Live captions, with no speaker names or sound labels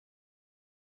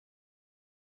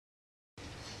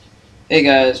Hey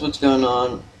guys, what's going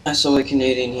on? SOA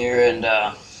Canadian here, and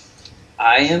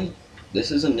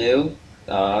this is a new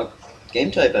uh,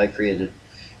 game type I created.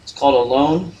 It's called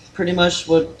Alone. Pretty much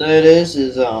what that is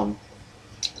there's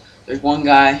one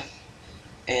guy,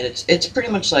 and it's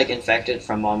pretty much like Infected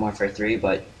from Modern Warfare 3,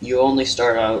 but you only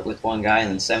start out with one guy,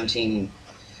 and then 17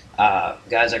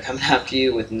 guys are coming after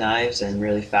you with knives and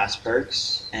really fast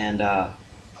perks, and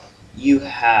you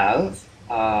have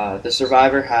the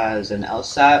survivor has an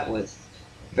LSAT with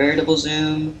veritable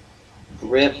zoom,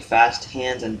 grip, fast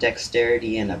hands, and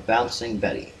dexterity, and a bouncing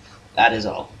Betty. That is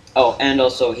all. Oh, and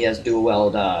also he has dual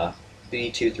weld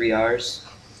B23Rs.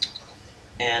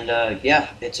 And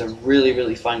yeah, it's a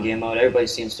really fun game mode. Everybody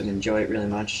seems to enjoy it really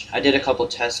much. I did a couple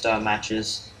test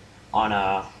matches on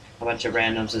a bunch of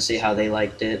randoms to see how they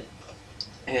liked it,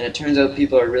 and it turns out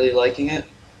people are really liking it.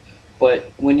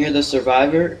 But when you're the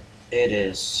survivor, it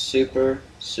is super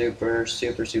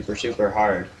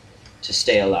hard to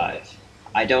stay alive.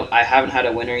 I haven't had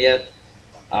a winner yet.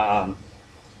 A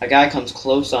guy comes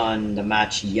close on the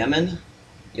match Yemen.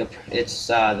 It's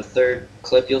the third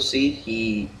clip you'll see.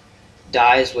 He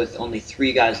dies with only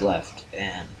 3 guys left,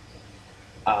 and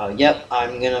yep,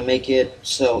 I'm gonna make it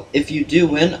so if you do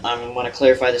win, I'm gonna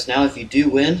clarify this now. If you do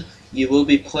win, you will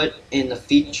be put in the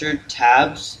featured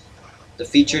tabs. The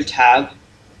featured tab.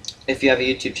 If you have a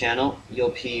YouTube channel,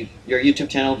 your YouTube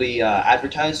channel will be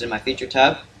advertised in my featured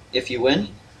tab if you win.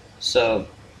 So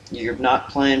you're not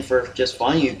playing for just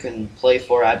fun, you can play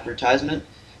for advertisement.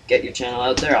 Get your channel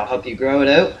out there, I'll help you grow it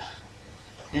out.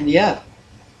 And yeah,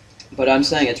 but I'm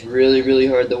saying it's really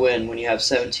hard to win when you have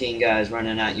 17 guys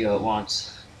running at you at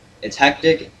once. It's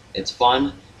hectic, it's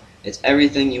fun, it's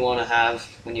everything you want to have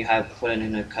when you have put it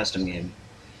in a custom game.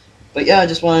 But yeah, I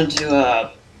just wanted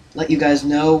to let you guys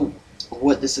know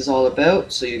what this is all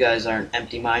about, so you guys aren't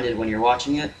empty-minded when you're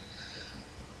watching it.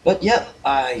 But yep,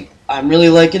 I'm really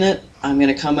liking it. I'm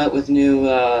gonna come out with new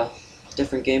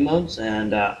different game modes,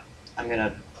 and I'm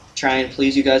gonna try and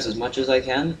please you guys as much as I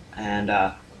can. And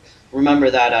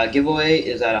remember that giveaway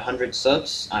is at 100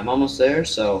 subs. I'm almost there,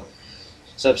 so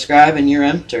subscribe and you're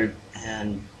entered.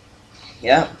 And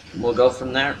yeah, we'll go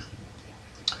from there.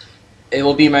 It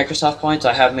will be Microsoft points.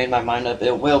 I have made my mind up.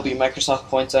 It will be Microsoft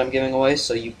points that I'm giving away,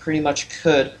 so you pretty much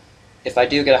could, if I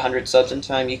do get 100 subs in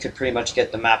time, you could pretty much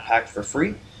get the map pack for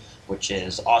free, which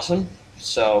is awesome.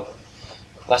 So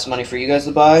less money for you guys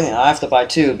to buy, and I have to buy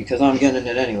too because I'm getting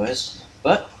it anyways.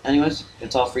 But anyways,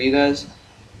 it's all for you guys.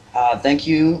 Thank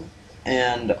you,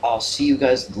 and I'll see you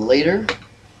guys later.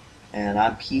 And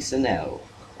I'm peacing out.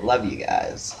 Love you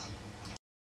guys.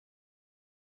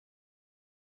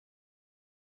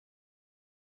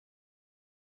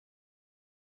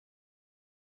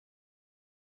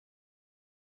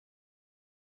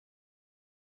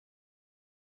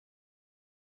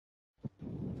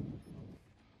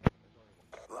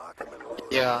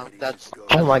 Yeah,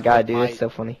 Oh my god, dude, my it's so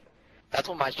funny. that's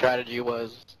what my strategy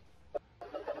was.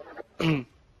 He's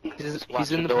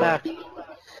in the back.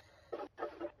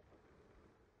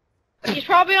 He's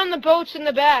probably on the boats in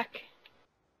the back.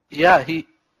 Yeah,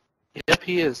 yep,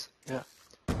 he is. Yeah.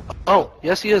 Oh,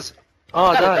 yes, he is. Oh,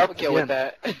 I Got a died. double kill with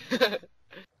Again. that.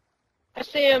 I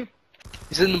see him.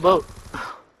 He's in the boat.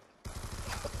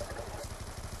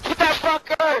 Get that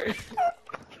fucker!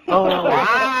 Oh, no.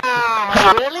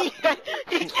 Wow! Really?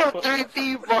 He killed 3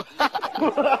 people.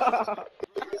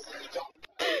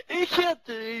 He killed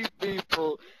 3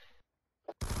 people.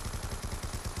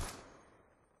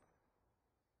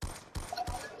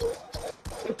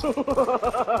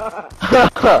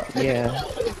 Yeah.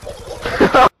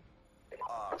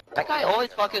 That guy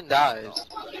always fucking dies.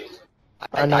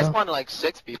 I know. I spawned like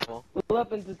 6 people. Split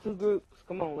up into 2 groups.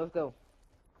 Come on, let's go.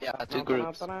 Yeah, 2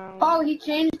 groups. Oh, he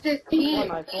changed his team.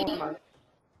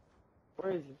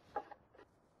 Where is he?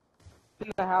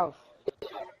 In the house.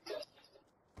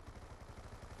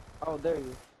 Oh, there he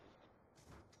is.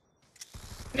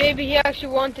 Maybe he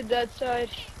actually wanted that side.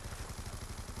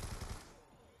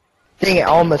 Dang it,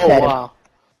 almost had him. Wow.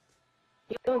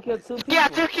 He only killed 2 people. Yeah,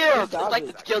 2 kills! It's Garbage. like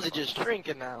the kills are just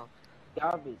shrinking now.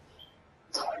 Garbage.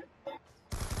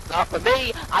 Not for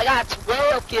me, I got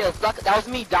 12 kills. That was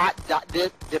me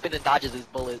dipping and dodges his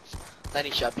bullets. Then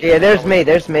he shot me. Yeah, there's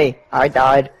me. I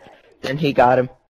died. Then he got him.